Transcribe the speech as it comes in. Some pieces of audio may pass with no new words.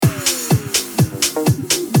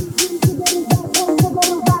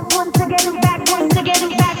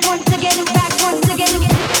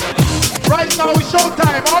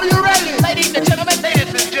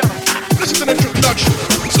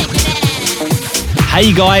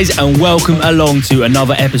Hey guys, and welcome along to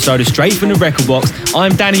another episode of Straight from the Record Box.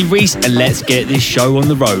 I'm Danny Reese, and let's get this show on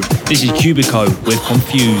the road. This is Cubico with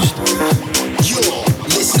Confused. You're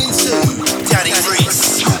listening to Danny Reese.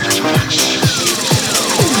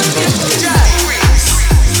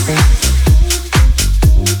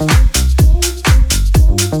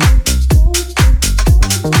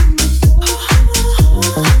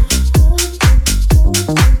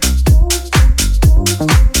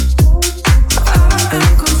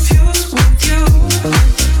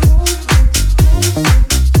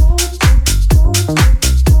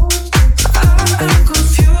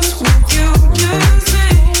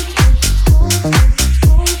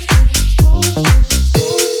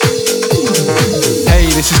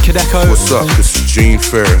 What's up? This is Gene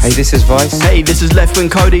Ferris. Hey, this is Vice. Hey, this is Left Wing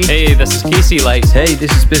Cody. Hey, this is Casey Light. Hey,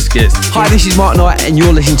 this is Biscuits. Hi, this is Mark Knight, and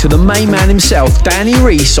you're listening to the main man himself, Danny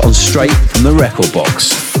Reese, on Straight from the Record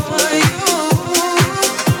Box.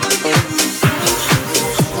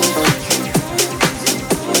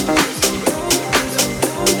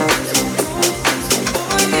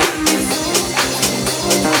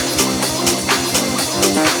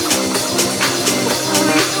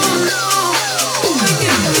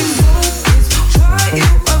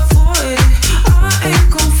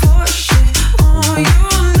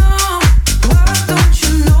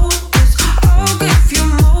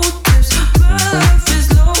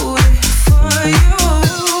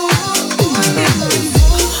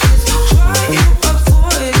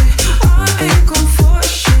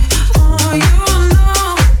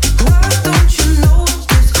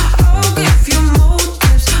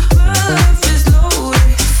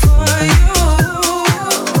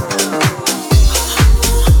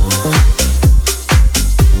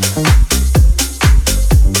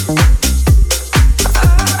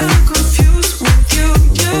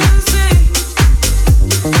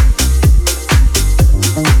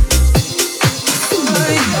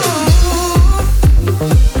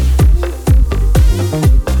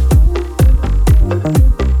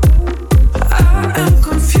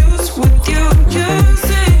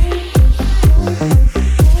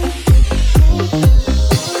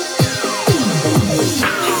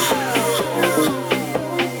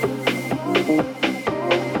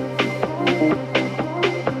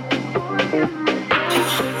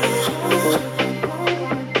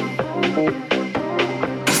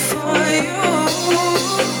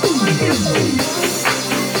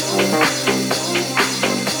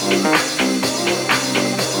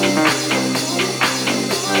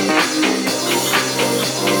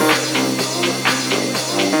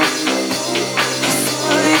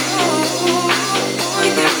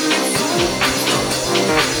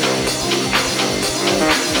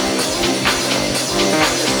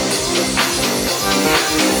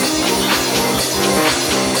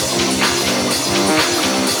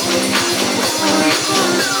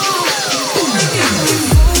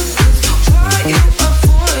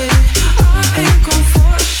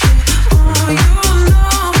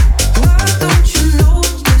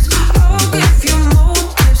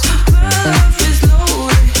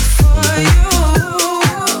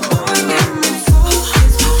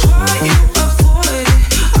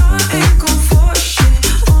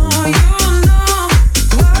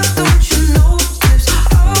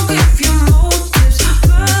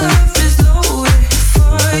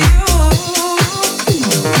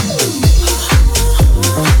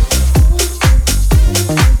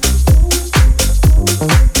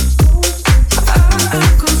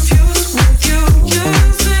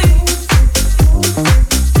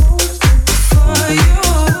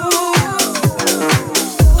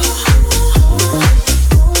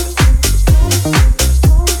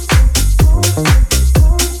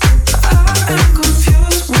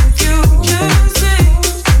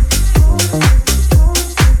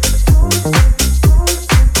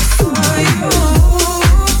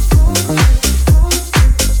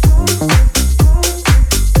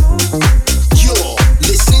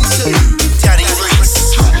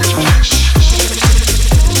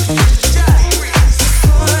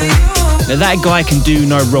 That guy can do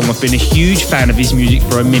no wrong. I've been a huge fan of his music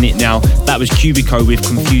for a minute now. That was Cubico with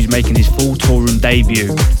Confused making his full tour room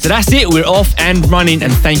debut. So that's it, we're off and running,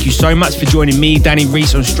 and thank you so much for joining me, Danny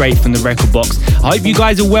Reese, on Straight from the Record Box. I hope you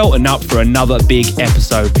guys are well and up for another big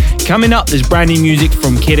episode. Coming up, there's brand new music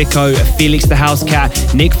from Kidiko, Felix the House Cat,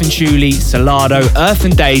 Nick Fanciulli, Salado, Earth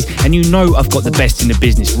and Days, and you know I've got the best in the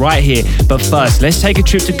business right here. But first, let's take a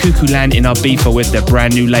trip to Cuckoo Land in Ibiza with their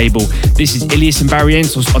brand new label. This is Ilias and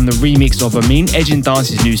Barrientos on the remix of Amin Edge and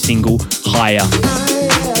Dance's new single, Higher.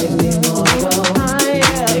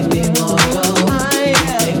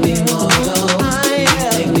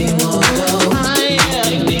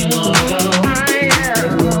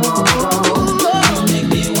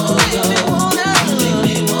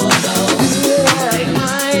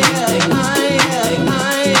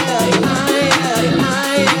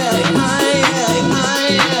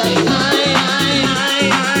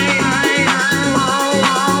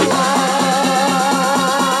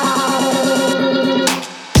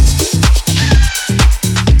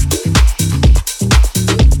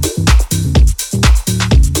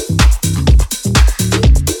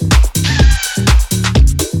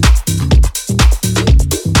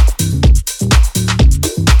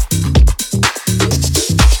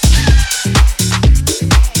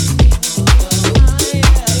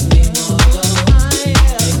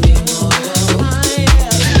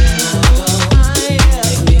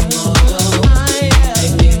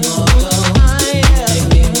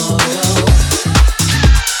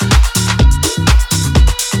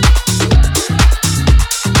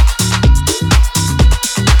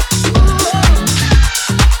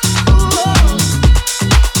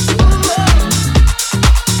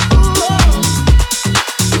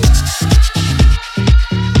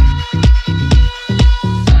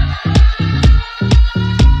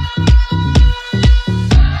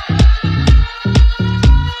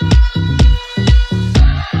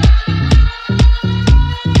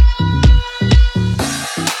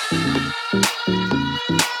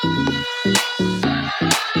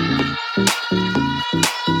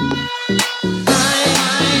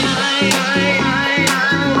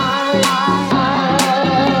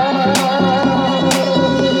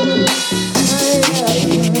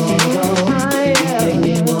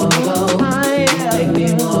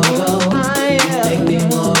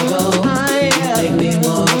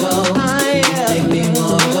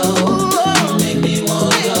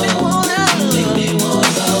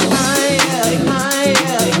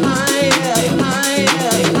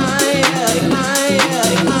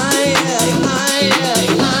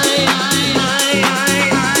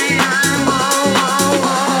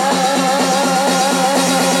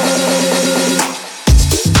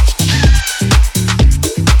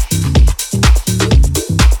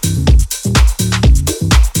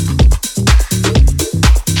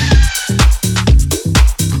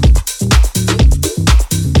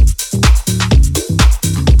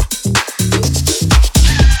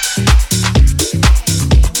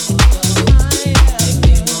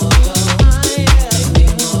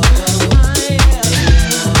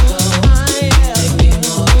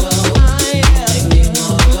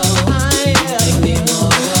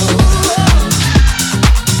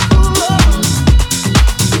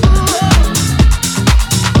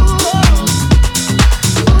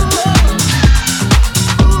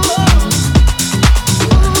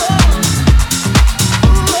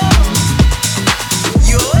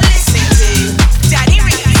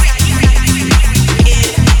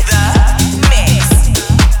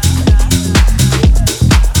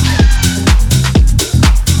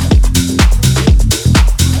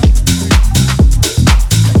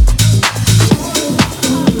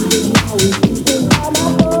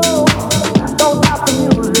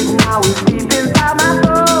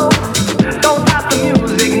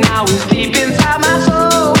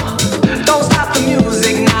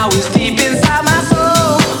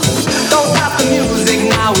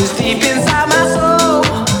 inside my soul.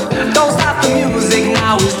 Don't stop the music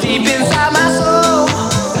now, it's deep inside my soul.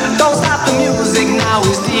 Don't stop the music now,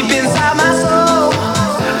 it's deep inside my soul.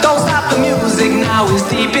 Don't stop the music now, it's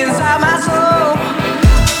deep inside my soul.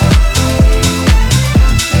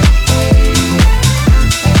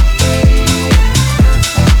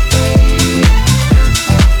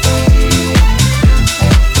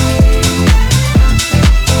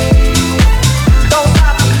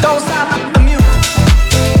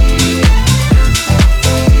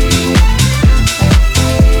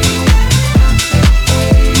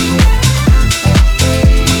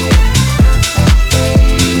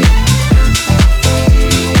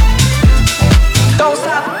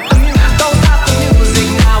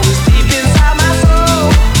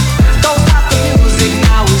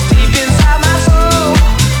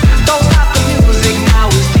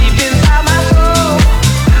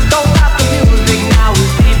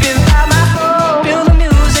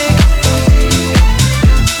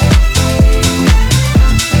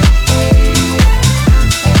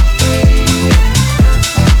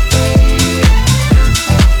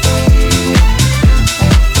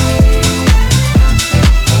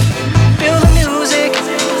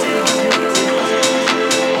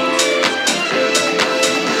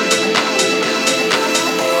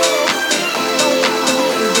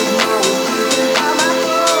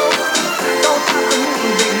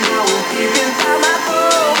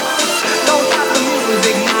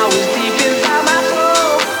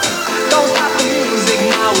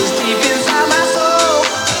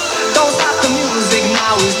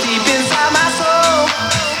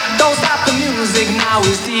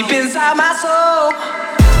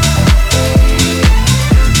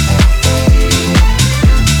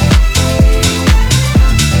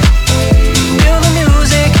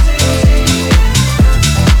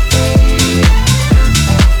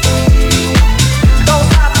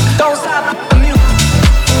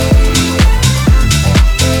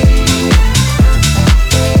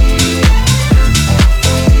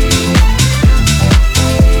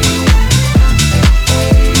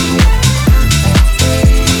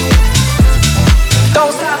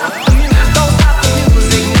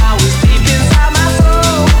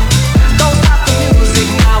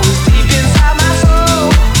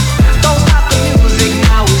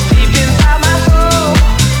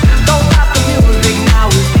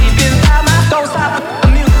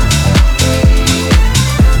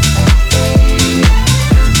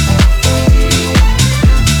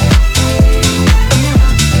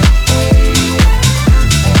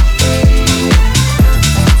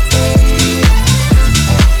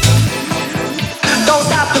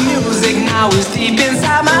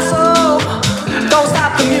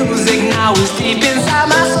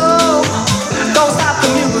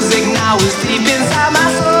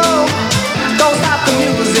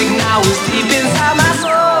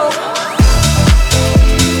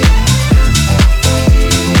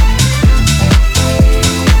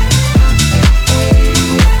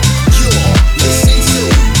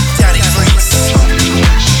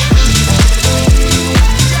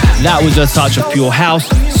 That was a touch of pure house,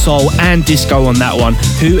 soul and disco on that one.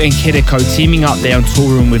 Who and Kidiko teaming up there on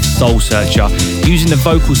touring with Soul Searcher, using the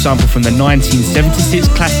vocal sample from the 1976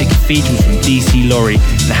 classic Cathedrals from DC Laurie.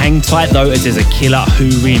 And hang tight though, as there's a killer Who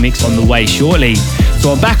remix on the way shortly. So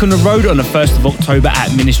I'm back on the road on the 1st of October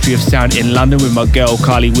at Ministry of Sound in London with my girl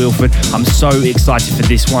Carly Wilford. I'm so excited for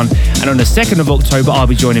this one. And on the 2nd of October, I'll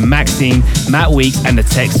be joining Maxine, Matt Weeks and the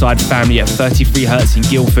Techside family at 33 Hertz in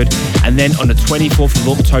Guildford. And then on the 24th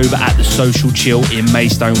of October at the Social Chill in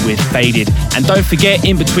Maidstone with Faded. And don't forget,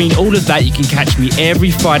 in between all of that, you can catch me every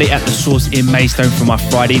Friday at the Source in Maidstone for my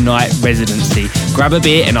Friday night residency. Grab a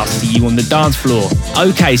beer and I'll see you on the dance floor.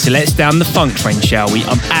 Okay, so let's down the funk train, shall we?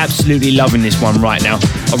 I'm absolutely loving this one right now.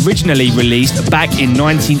 Originally released back in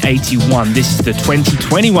 1981, this is the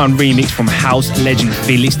 2021 remix from house legend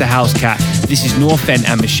Felix the House Cat. This is North End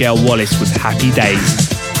and Michelle Wallace with Happy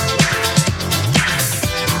Days.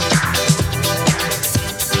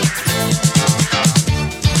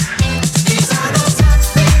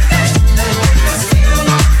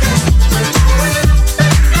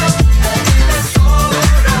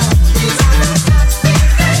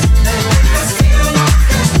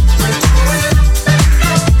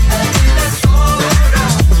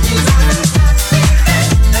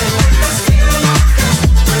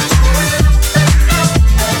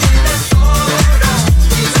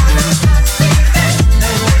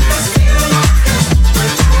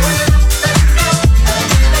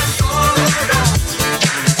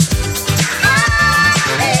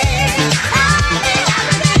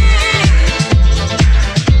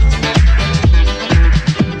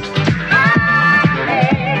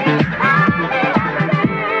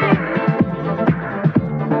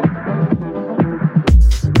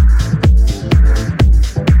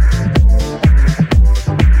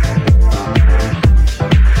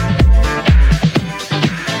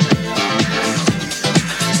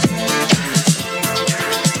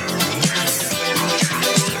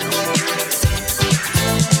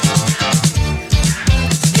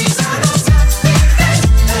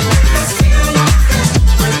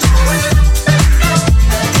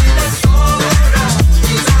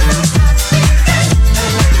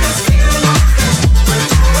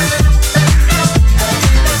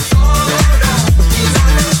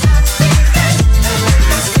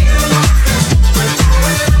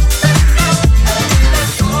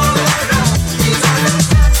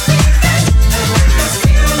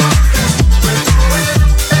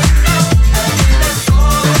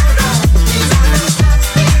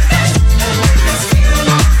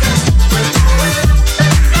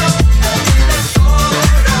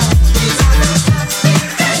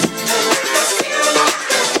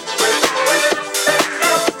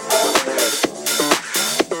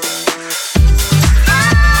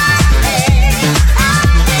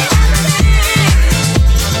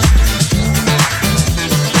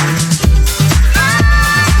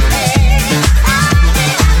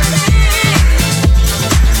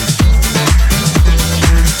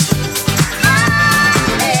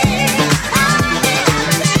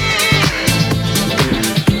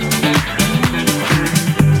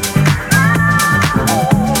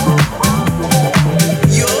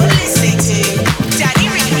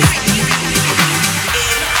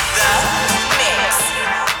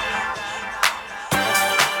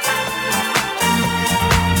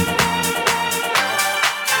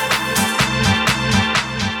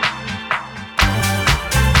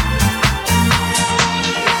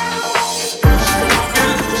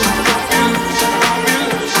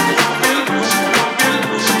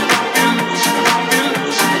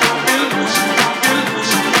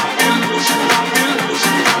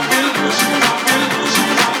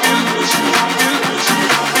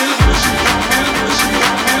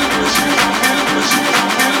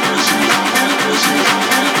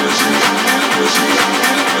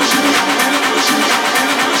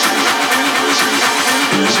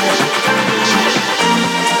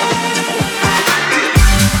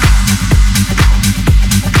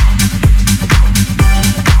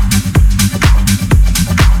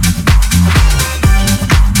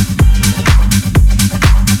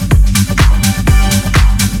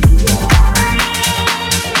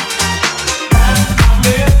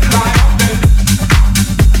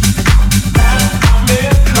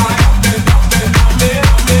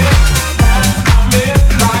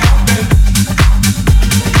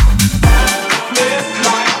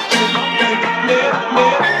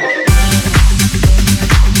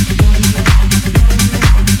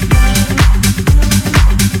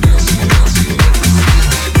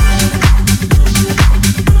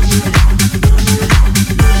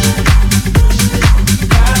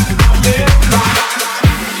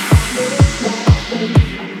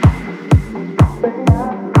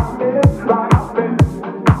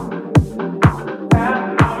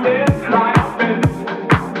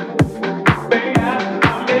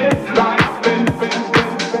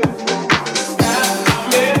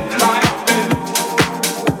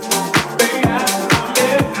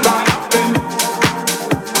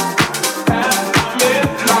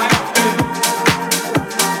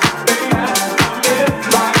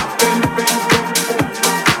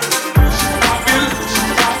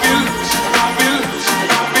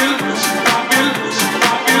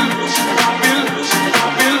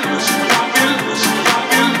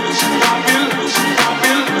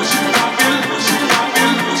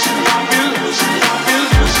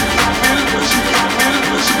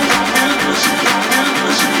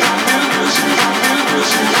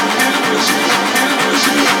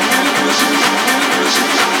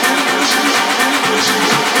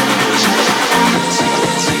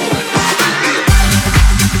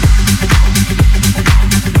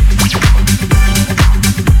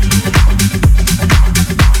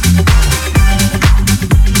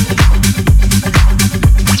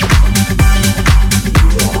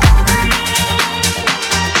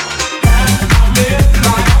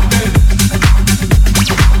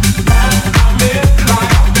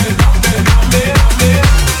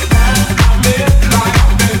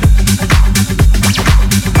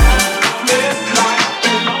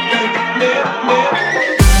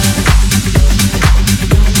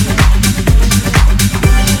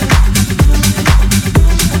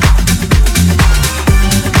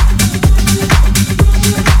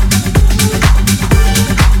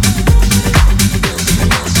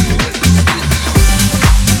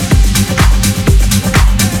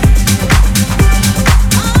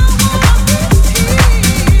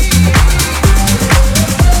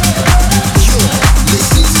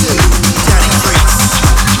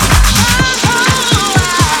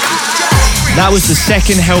 That was the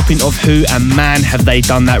second helping of Who, and man have they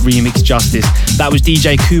done that remix justice. That was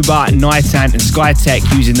DJ Kuba, Nightan and Skytech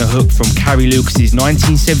using the hook from Carrie Lucas's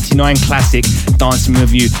 1979 classic Dancing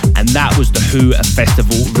With You, and that was the Who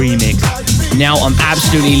Festival remix. Now I'm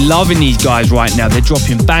absolutely loving these guys right now. They're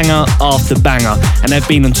dropping banger after banger, and they've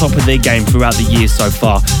been on top of their game throughout the years so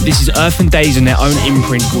far. This is Earth and Days on their own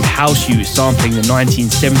imprint called House You, sampling the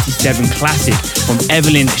 1977 classic from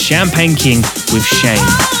Evelyn Champagne King with Shame.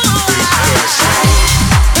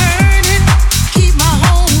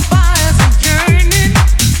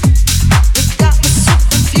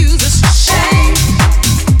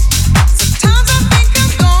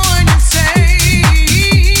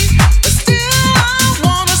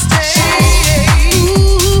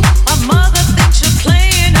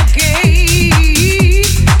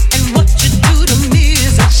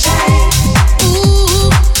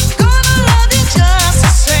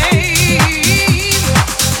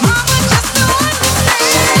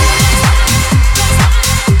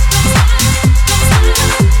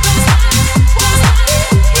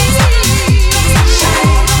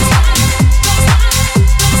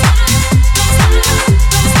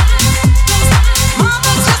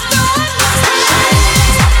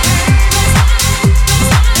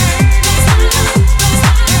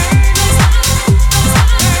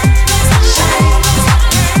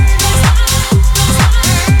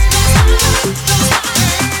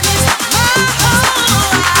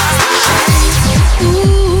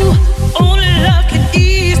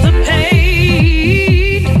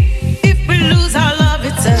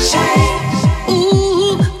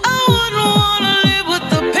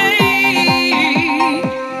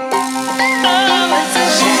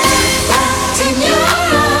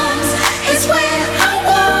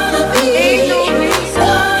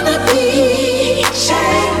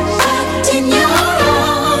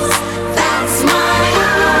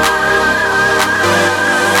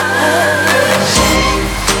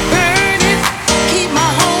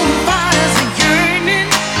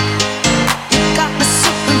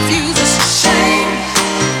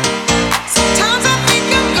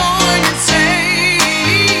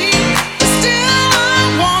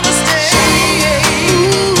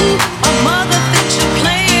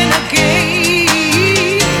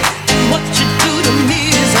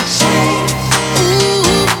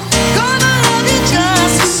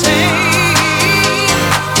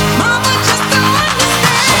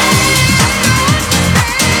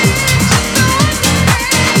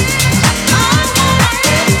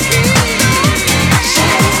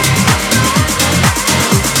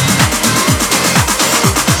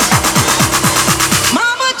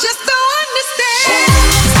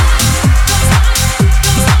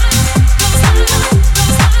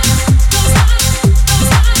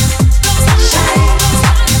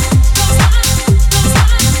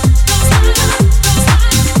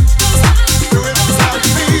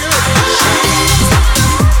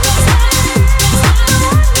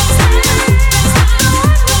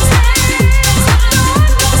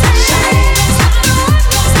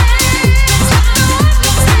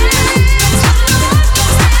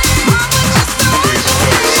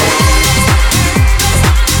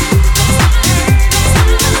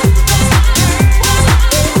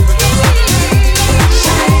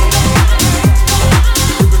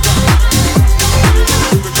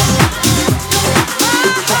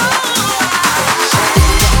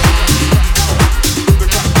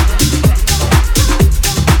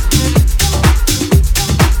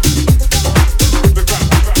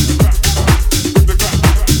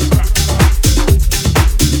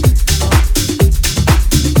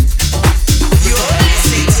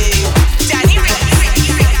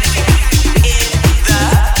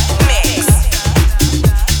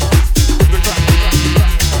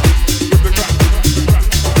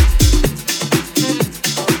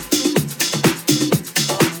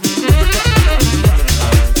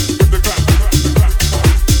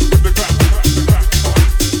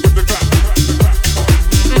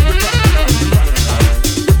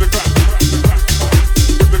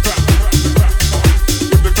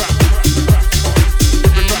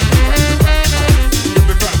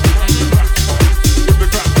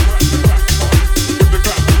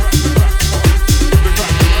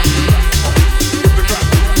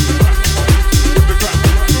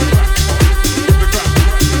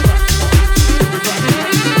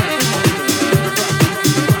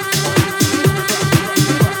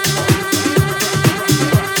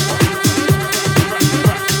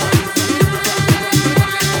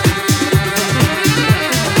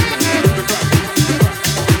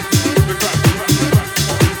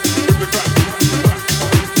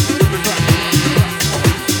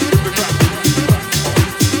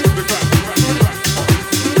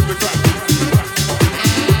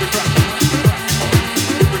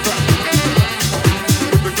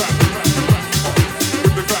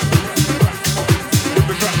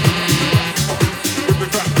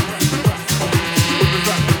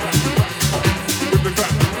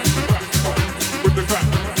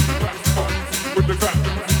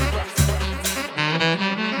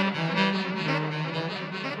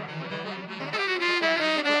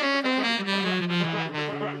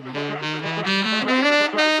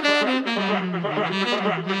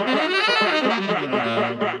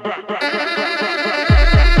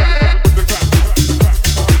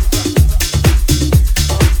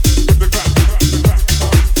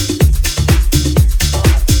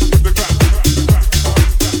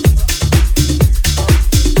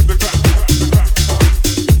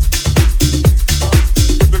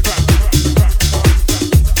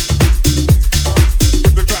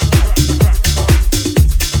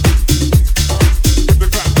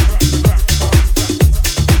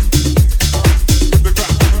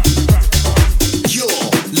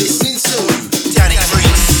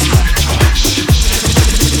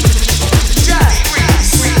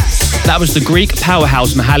 That was the Greek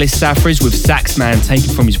powerhouse Mihalis Safras with Saxman,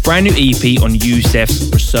 taken from his brand new EP on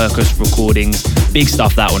Yusef's Circus Recordings. Big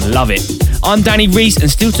stuff, that one, love it. I'm Danny Reese,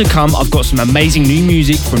 and still to come, I've got some amazing new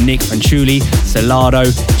music from Nick Fanciulli, Salado,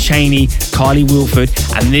 Cheney, Carly Wilford,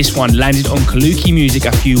 and this one landed on Kaluki Music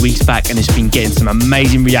a few weeks back and it's been getting some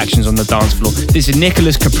amazing reactions on the dance floor. This is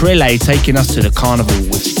Nicholas Caprile taking us to the carnival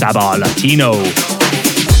with Saba Latino.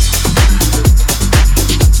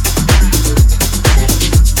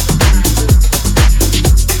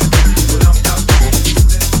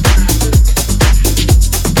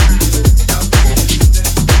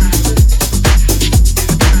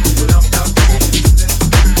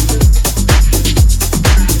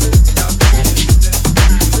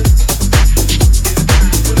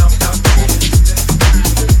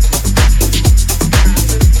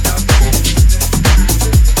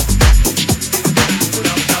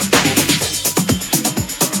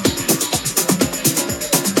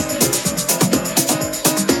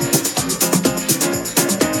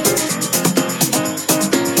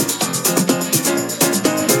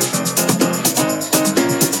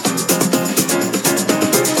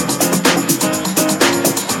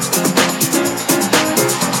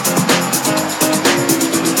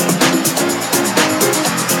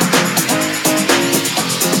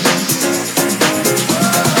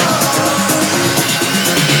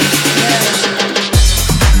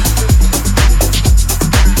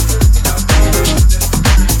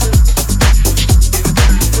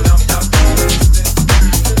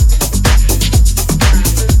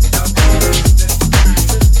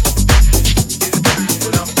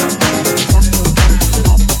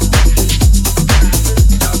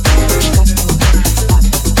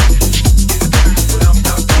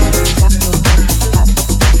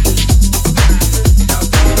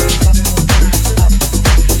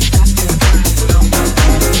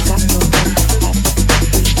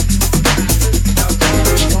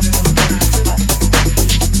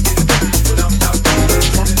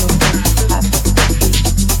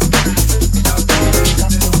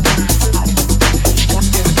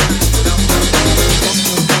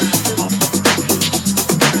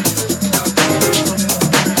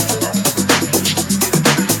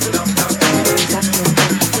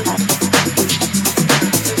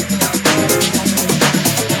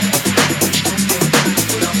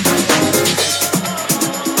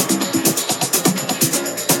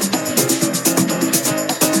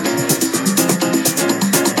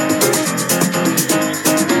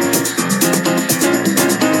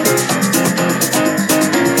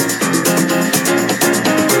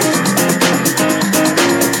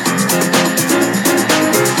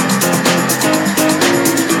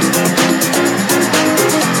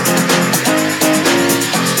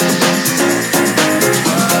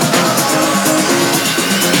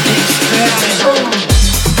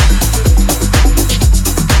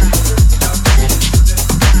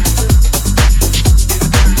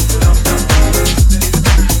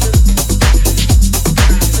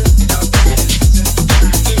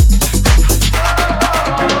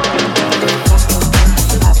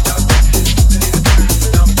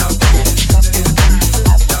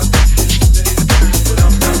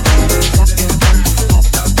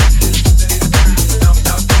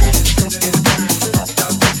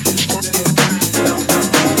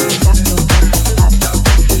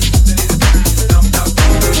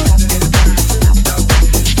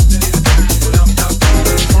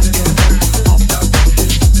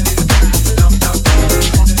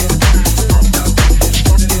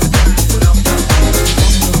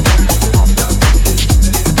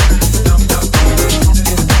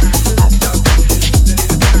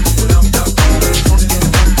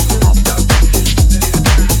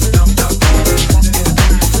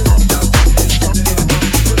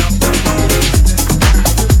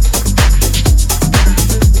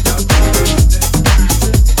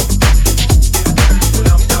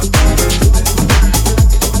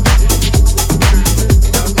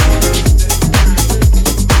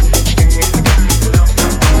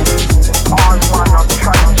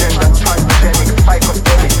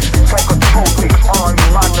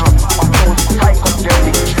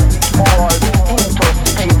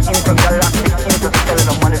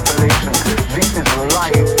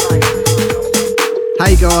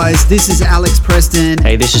 guys, this is Alex Preston.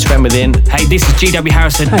 Hey, this is Fen Within. Hey, this is GW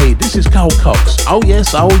Harrison. Hey, this is Carl Cox. Oh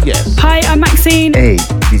yes, oh yes. Hi, I'm Maxine. Hey,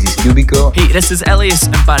 this is Cubico. Hey, this is Elias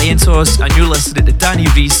and Barry Entos, and you're listening to Danny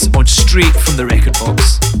Reese on Straight from the Record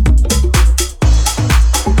Box.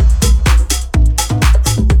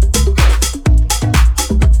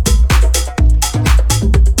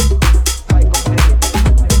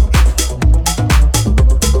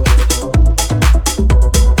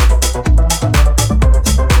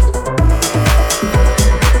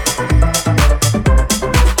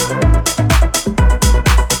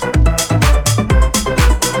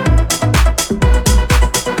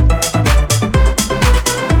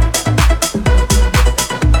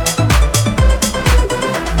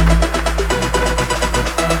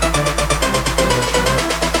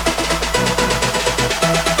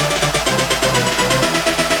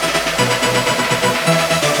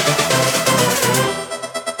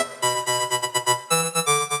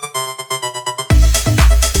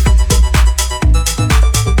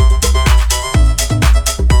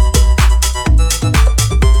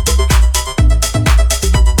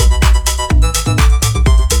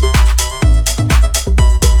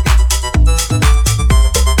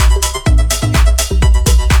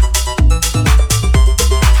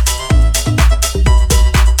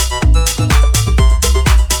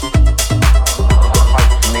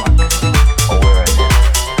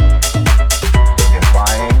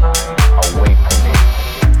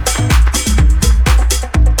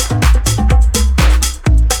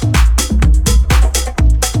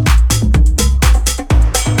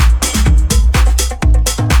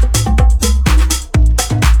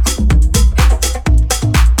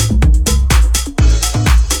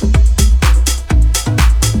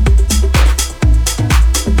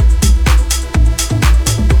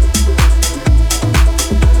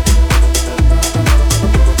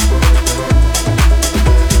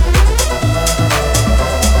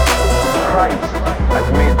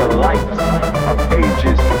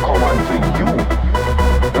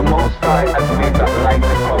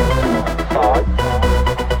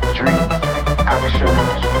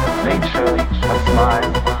 nature, a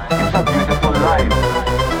smile. It's a beautiful life.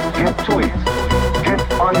 Get to it. Get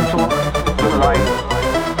onto the light,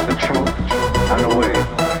 the truth, and the way.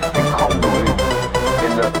 Become the way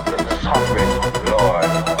in the sovereign Lord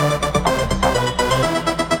of the Sabbath.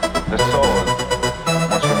 The soul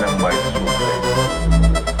must remember its true place.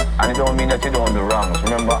 And it don't mean that you don't do wrongs.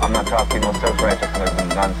 Remember, I'm not talking about self-righteousness and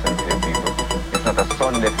nonsense here, people. It's not a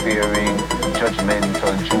Sunday-fearing,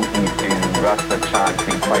 judgmental, Jew-eating, Rasta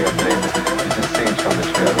chanting, fire blend. It's the same from the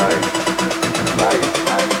tree of life. It's life,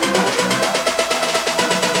 life, life.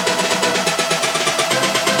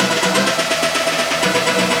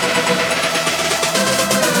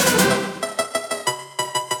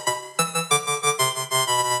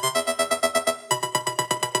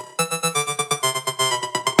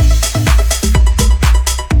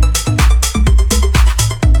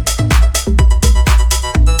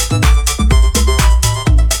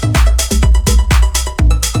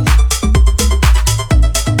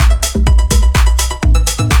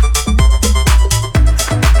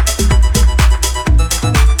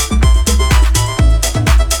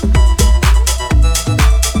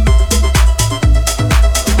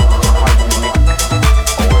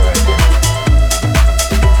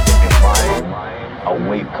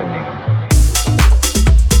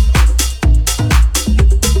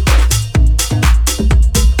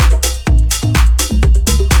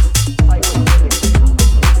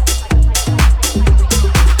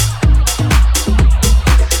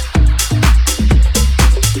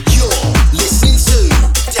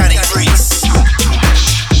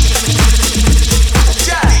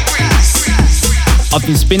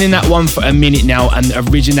 Spinning that one for a minute now, and the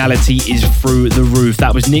originality is through the roof.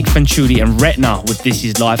 That was Nick Fanciulli and Retna with This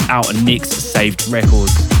Is Life out on Nick's Saved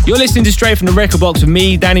Records. You're listening to Straight from the Record Box with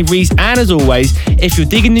me, Danny Reese, and as always, if you're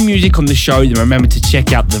digging the music on the show, then remember to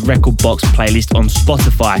check out the Record Box playlist on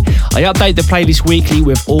Spotify. I update the playlist weekly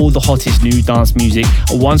with all the hottest new dance music,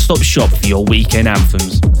 a one-stop shop for your weekend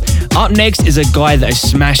anthems. Up next is a guy that is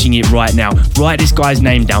smashing it right now. Write this guy's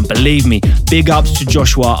name down, believe me. Big ups to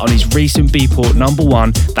Joshua on his recent Beatport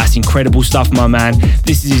 #1. That's incredible stuff, my man.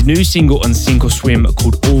 This is his new single on Sink or Swim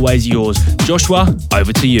called Always Yours. Joshua,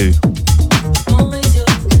 over to you.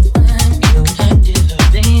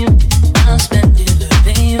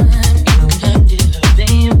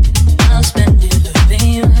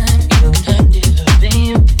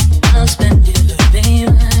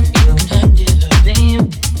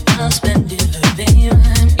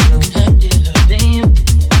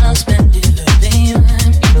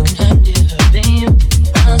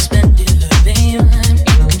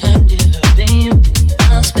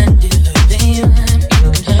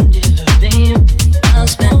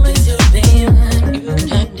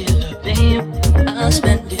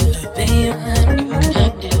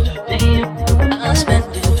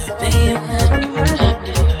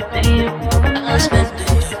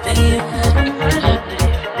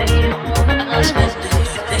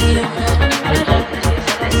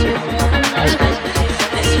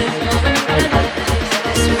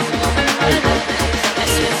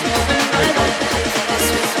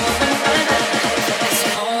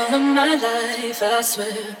 I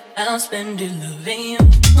swear I'll spend it loving you.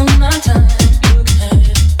 All my time you can have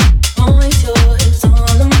it. Always yours,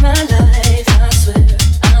 all of my life. I swear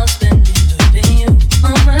I'll spend it loving you.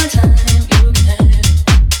 All my time you can have it.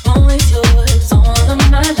 Always yours, all of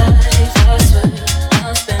my life. I swear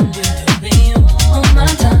I'll spend it loving you. All my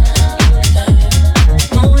time you can have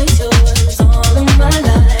it. Always yours, all of my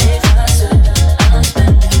life. I swear I'll spend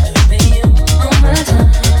it loving you. All my time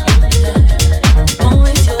you can have it.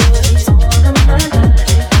 Always yours,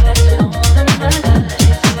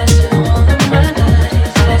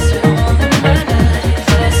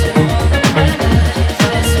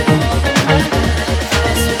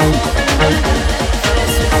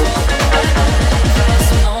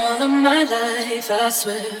 all of my life. I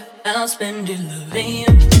swear I'll spend it loving you.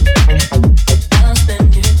 I'll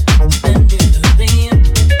spend it loving you.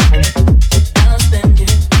 I'll spend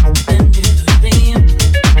it loving you.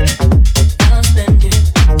 I'll spend it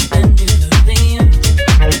loving you.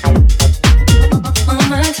 All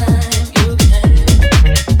my time you can have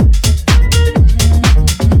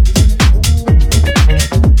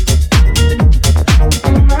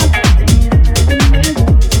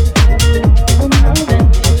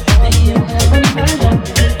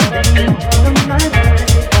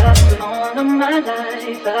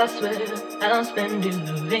I swear I'll spend it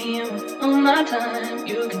loving you. All my time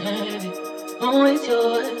you can have it. Always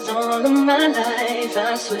yours, all of my life.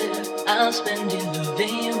 I swear I'll spend it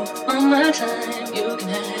loving you. All my time you can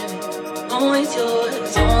have it. Always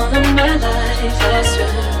yours, all of my life. I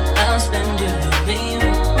swear I'll spend it loving you.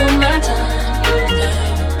 All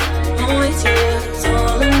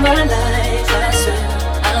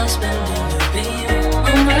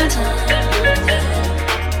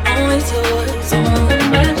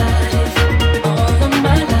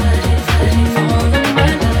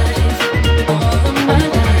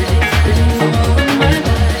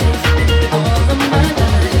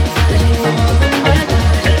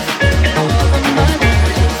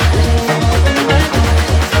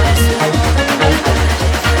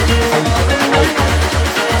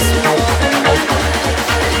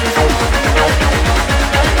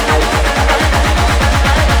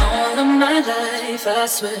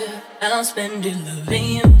swear I'll spend it loving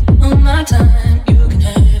you. All my time, you can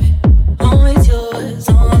have it. Always yours,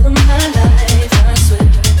 all of my life. I swear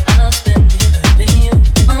I'll spend it loving you.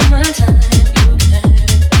 All my time, you can have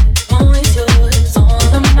it. Always yours,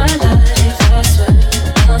 all of my life. I swear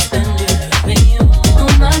I'll spend it loving you.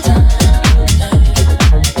 All my time, you can have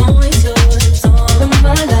it. Always yours, all of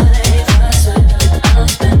my life. I swear I'll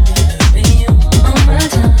spend it loving you. All my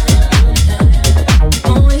time, you can have it.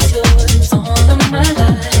 Always yours, all of my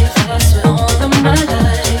life. I swear all of my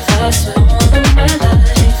life. I swear all of my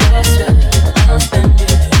life. I swear I'll spend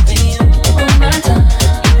it loving you. All my time,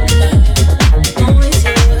 you can have it. Always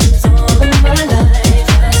yours, all of my life.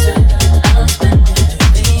 I swear I'll spend it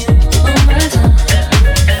loving you. All my time,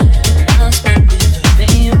 I'll spend it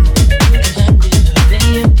loving you. You can have it loving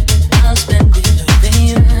you. I'll spend it loving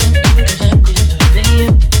you. You can have it loving you.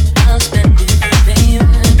 I'll spend it loving you.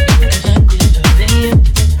 You can have it loving you.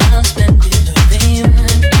 I'll spend it loving you.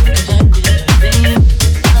 You can have it loving you.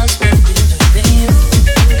 I'll spend it loving you.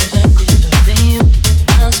 You can have it loving you.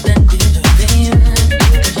 I'll spend it loving you. You can have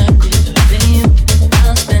it loving you. I'll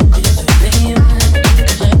spend it loving you. You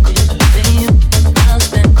can have it loving you. I'll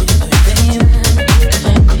spend it loving you. You can have it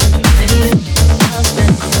loving you. I'll spend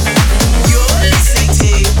it loving you. You're listening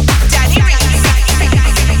to Danny Reese in the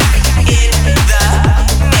mix.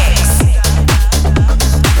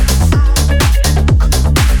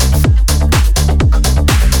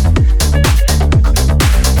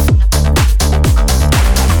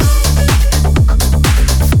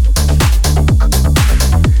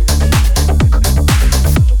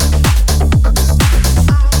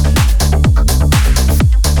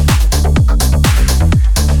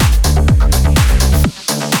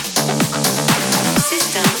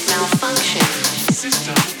 System malfunction.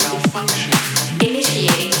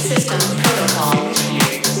 Initiating system protocol.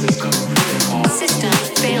 System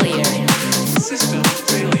failure.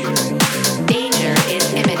 Danger is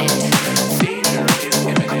imminent.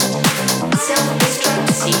 Self-destruct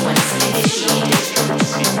sequence initiated.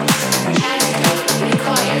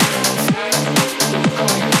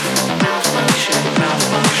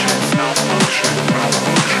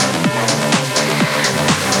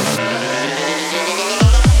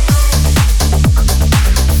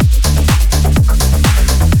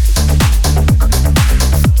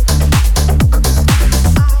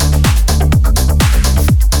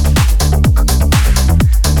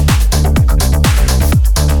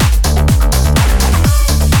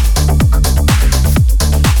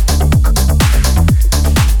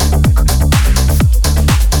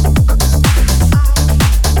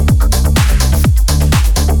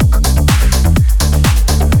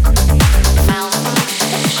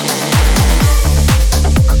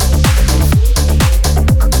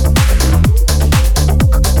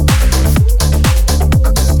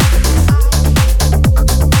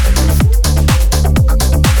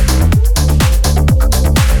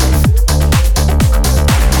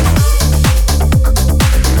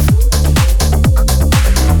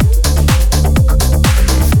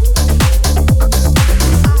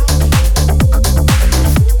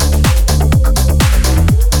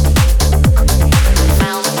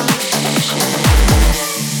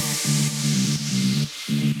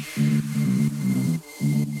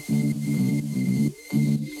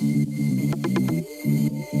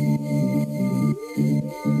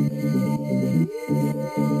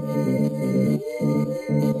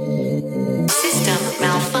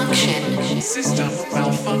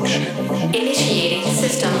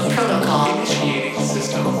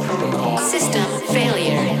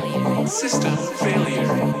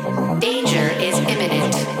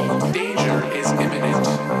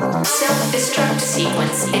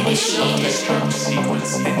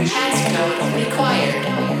 Passcode required.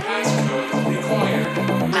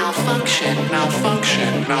 Malfunction. System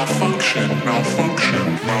malfunction.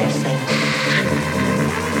 Initiating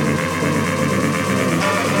system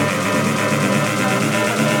protocol.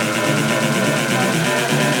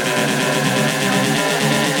 System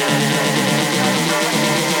failure. Danger is imminent. Self-destruct sequence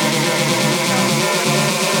initiated. Passcode required.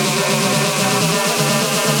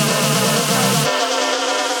 Malfunction.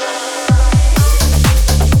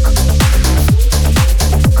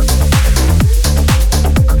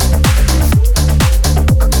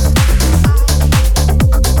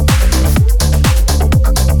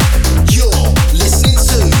 You're listening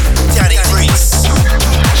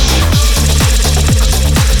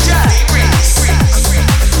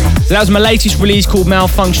So that was my latest release called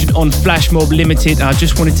Malfunction on Flash Mob Limited, and I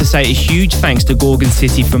just wanted to say a huge thanks to Gorgon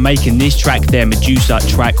City for making this track their Medusa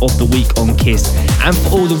track of the week on KISS, and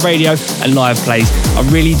for all the radio and live plays. I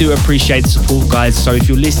really do appreciate the support, guys, so if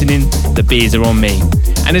you're listening, the beers are on me.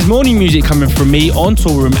 And there's more new music coming from me on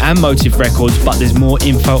Toolroom and Motive Records, but there's more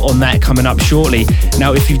info on that coming up shortly.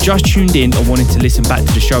 Now, if you've just tuned in or wanted to listen back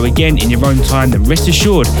to the show again in your own time, then rest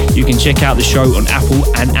assured you can check out the show on Apple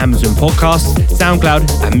and Amazon Podcasts, SoundCloud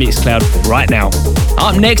and Mixcloud right now.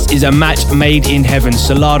 Up next is a match made in heaven.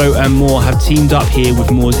 Solardo and Moore have teamed up here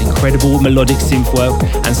with Moore's incredible melodic synth work,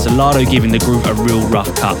 and Solardo giving the group a real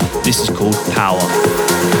rough cut. This is called Power.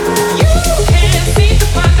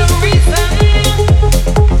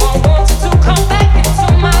 You want to come back.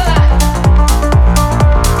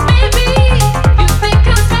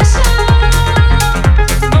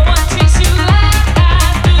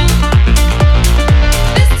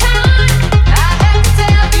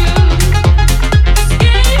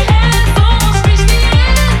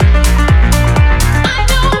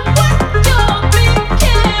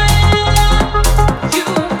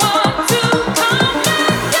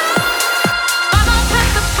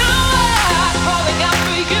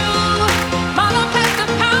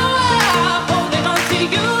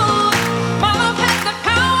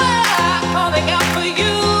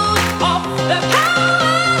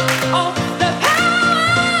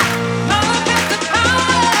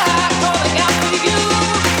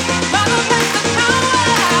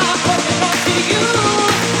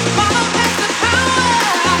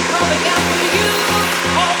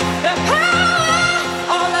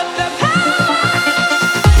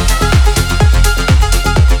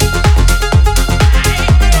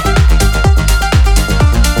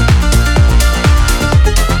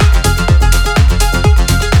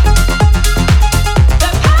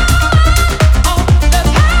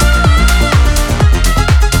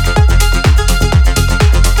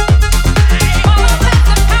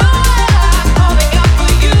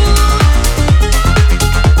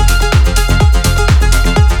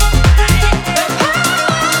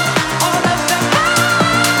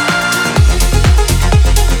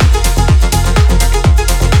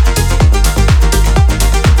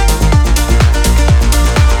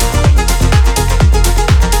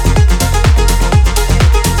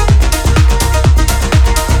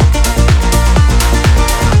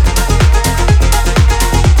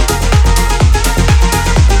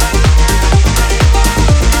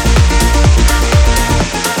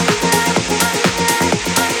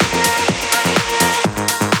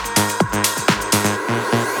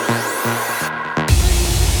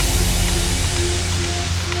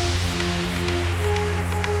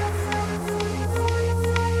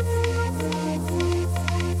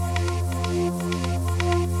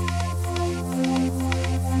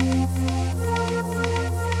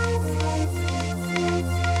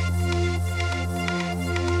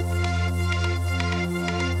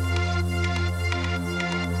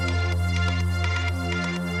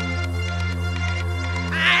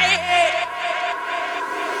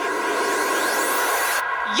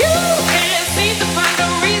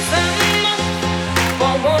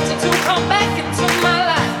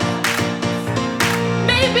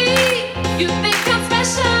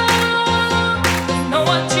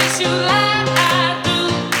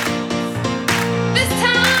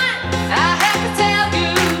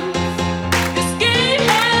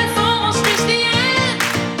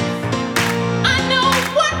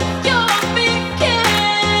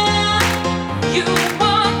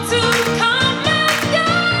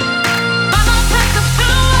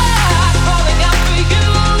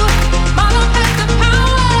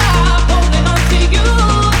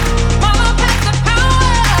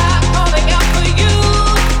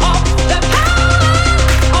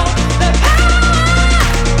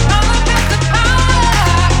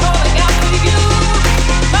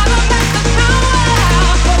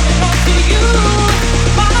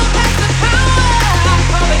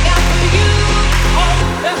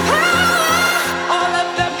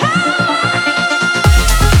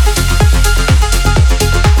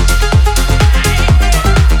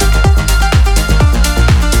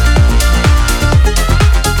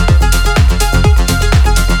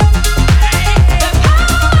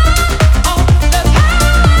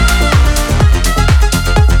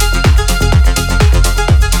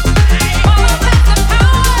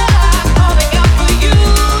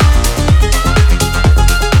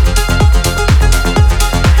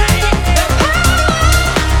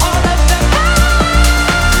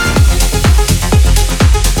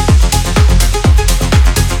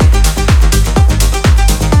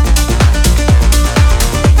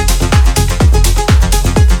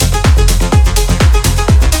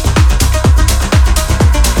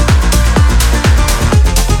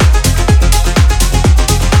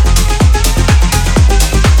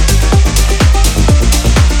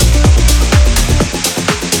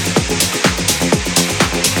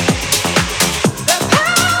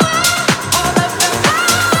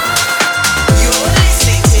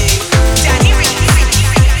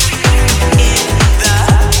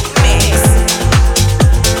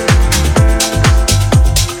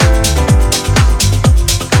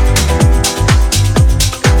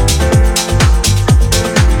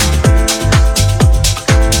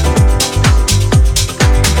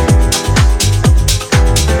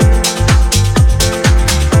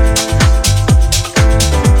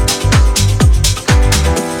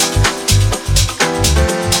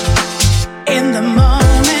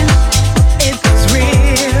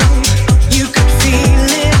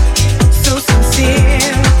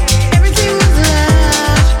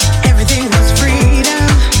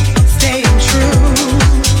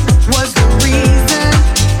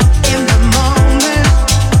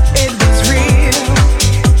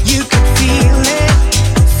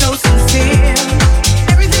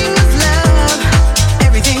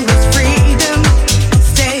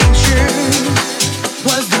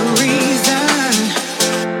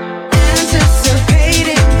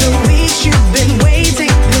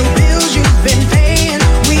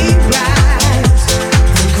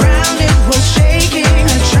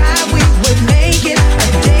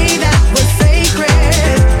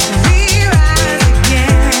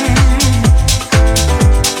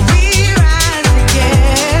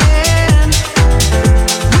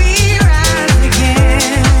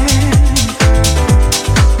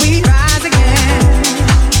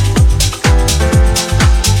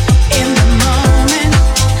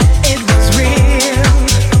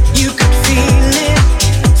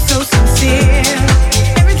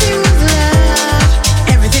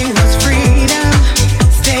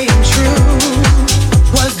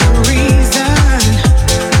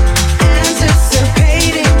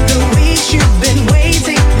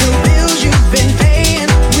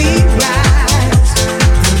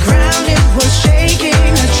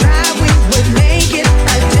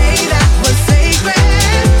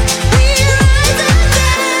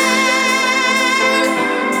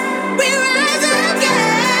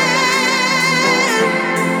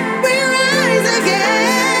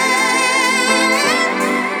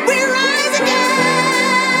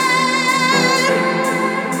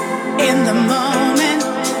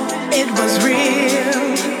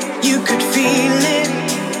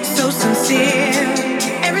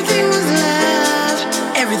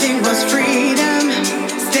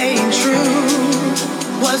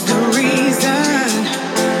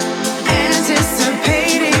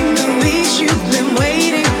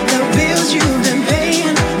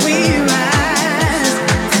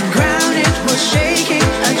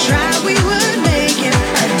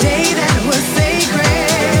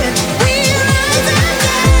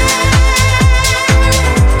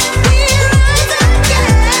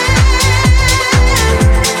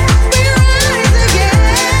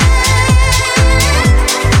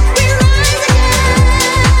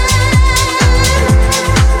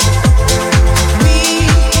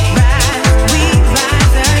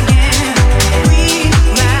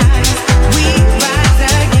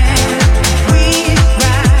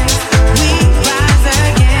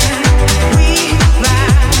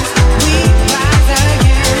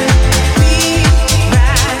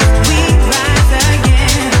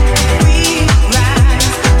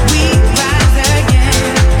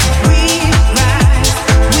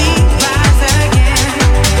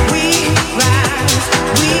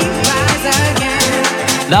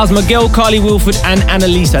 That was Miguel, Carly Wilford and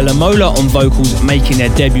Annalisa Lamola on vocals, making their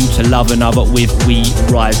debut to Love Another with We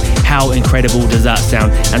Rise. How incredible does that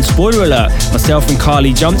sound? And spoiler alert, myself and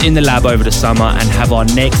Carly jumped in the lab over the summer and have our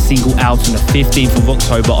next single out on the 15th of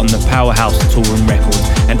October on the Powerhouse Touring Records.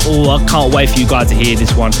 And I can't wait for you guys to hear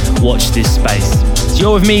this one. Watch this space. So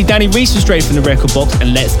you're with me, Danny Reese, straight from the record box,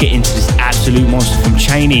 and let's get into this absolute monster from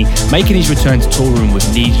Cheney, making his return to Toolroom with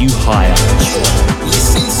Need You Higher.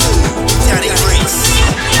 Listen to Danny Reese.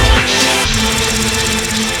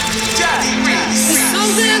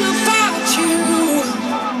 Something about you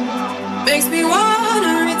makes me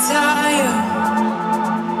wanna retire.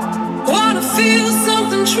 Wanna feel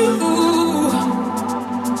something true.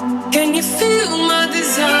 Can you feel my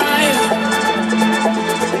desire?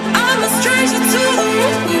 I'm a stranger to the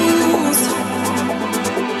rules.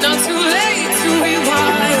 Not too late to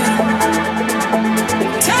rewire.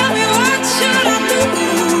 Tell me what should I do?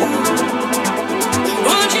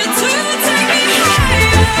 Want you to take me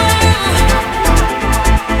higher.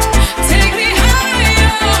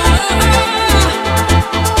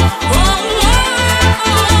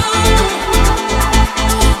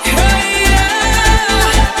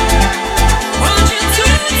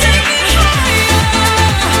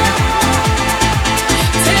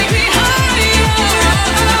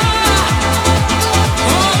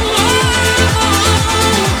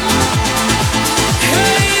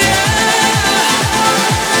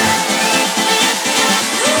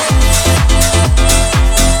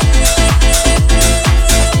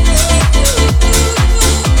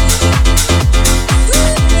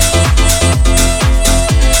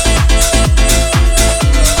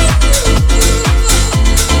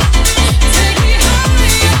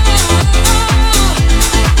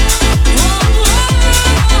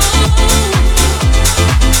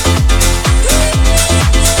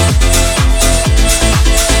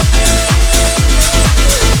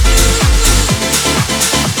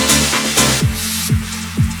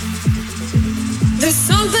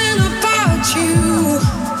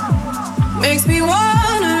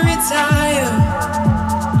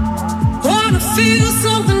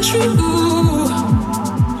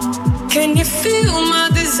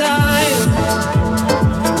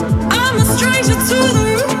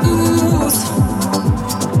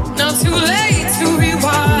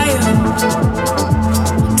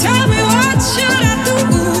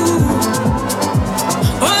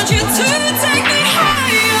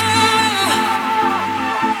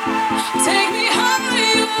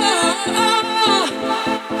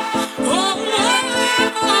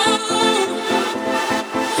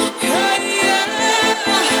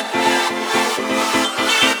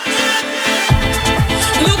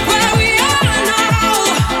 Look where we are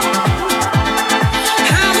now.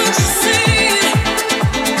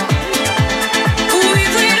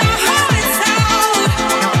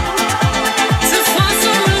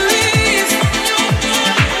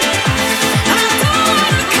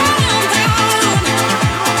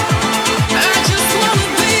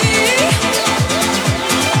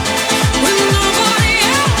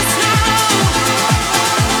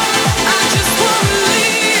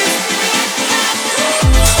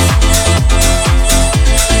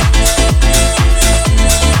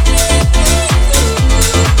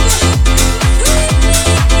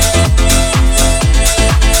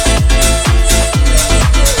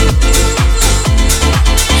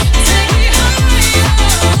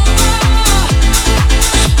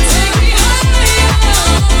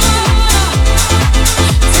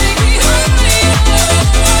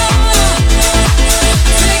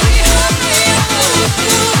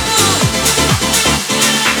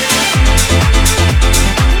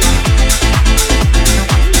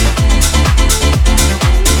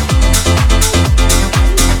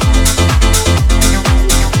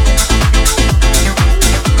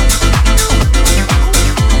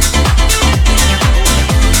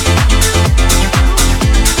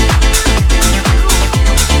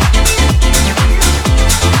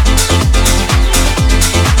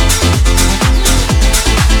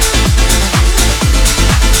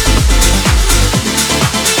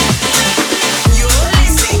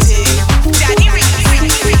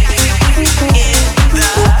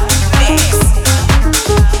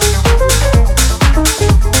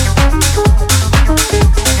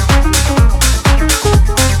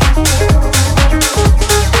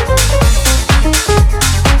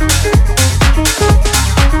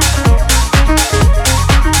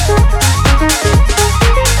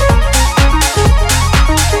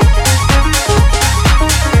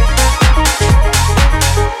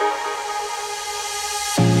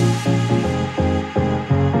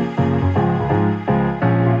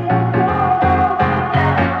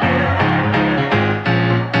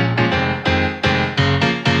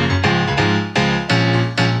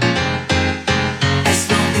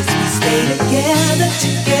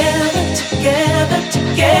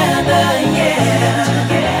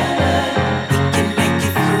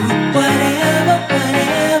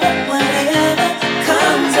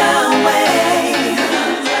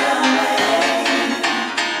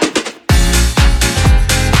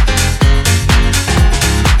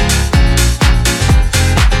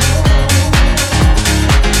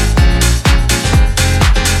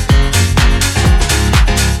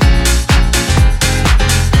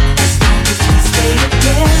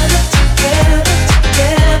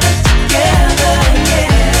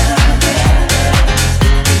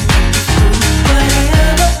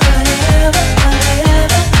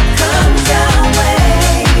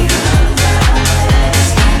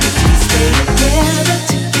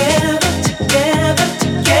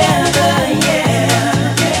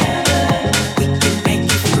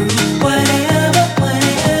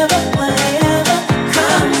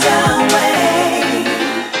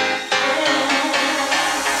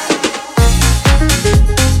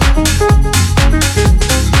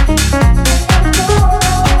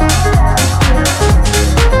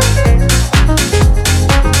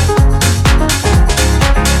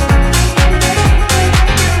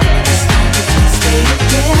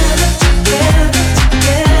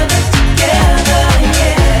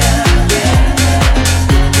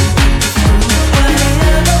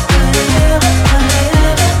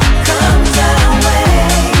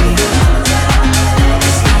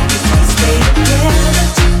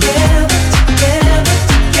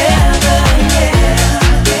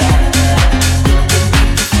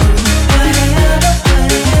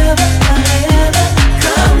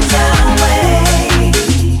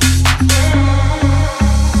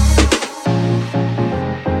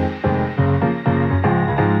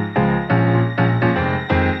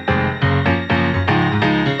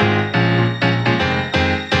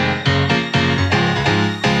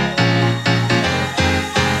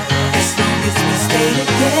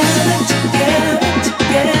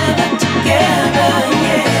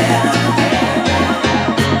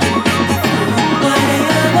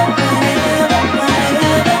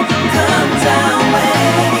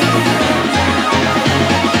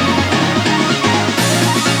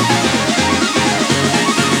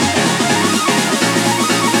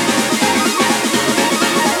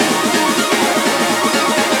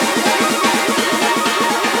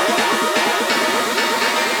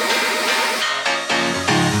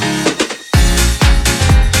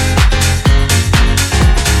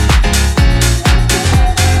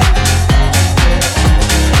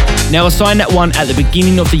 Now, I signed that one at the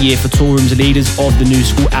beginning of the year for Toolroom's Leaders of the New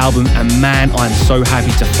School album, and man, I'm so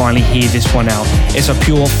happy to finally hear this one out. It's a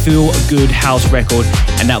pure feel-good house record,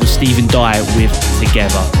 and that was Stephen Dye with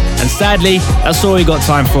Together. And sadly, that's all we got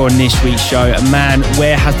time for on this week's show. And man,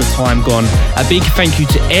 where has the time gone? A big thank you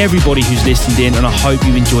to everybody who's listened in, and I hope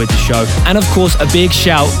you enjoyed the show. And of course, a big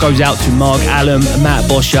shout goes out to Mark Allen, Matt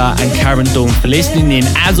Boscher and Karen Dawn for listening in,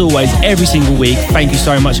 as always, every single week. Thank you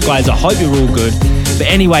so much, guys. I hope you're all good. But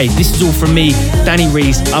anyway, this is all from me, Danny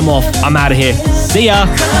Reese. I'm off. I'm out of here. See ya.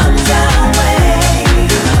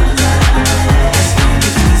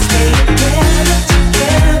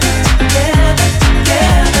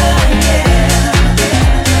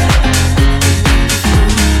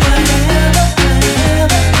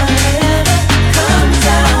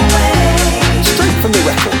 Straight from the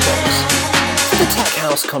record box for the tech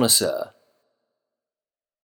house connoisseur.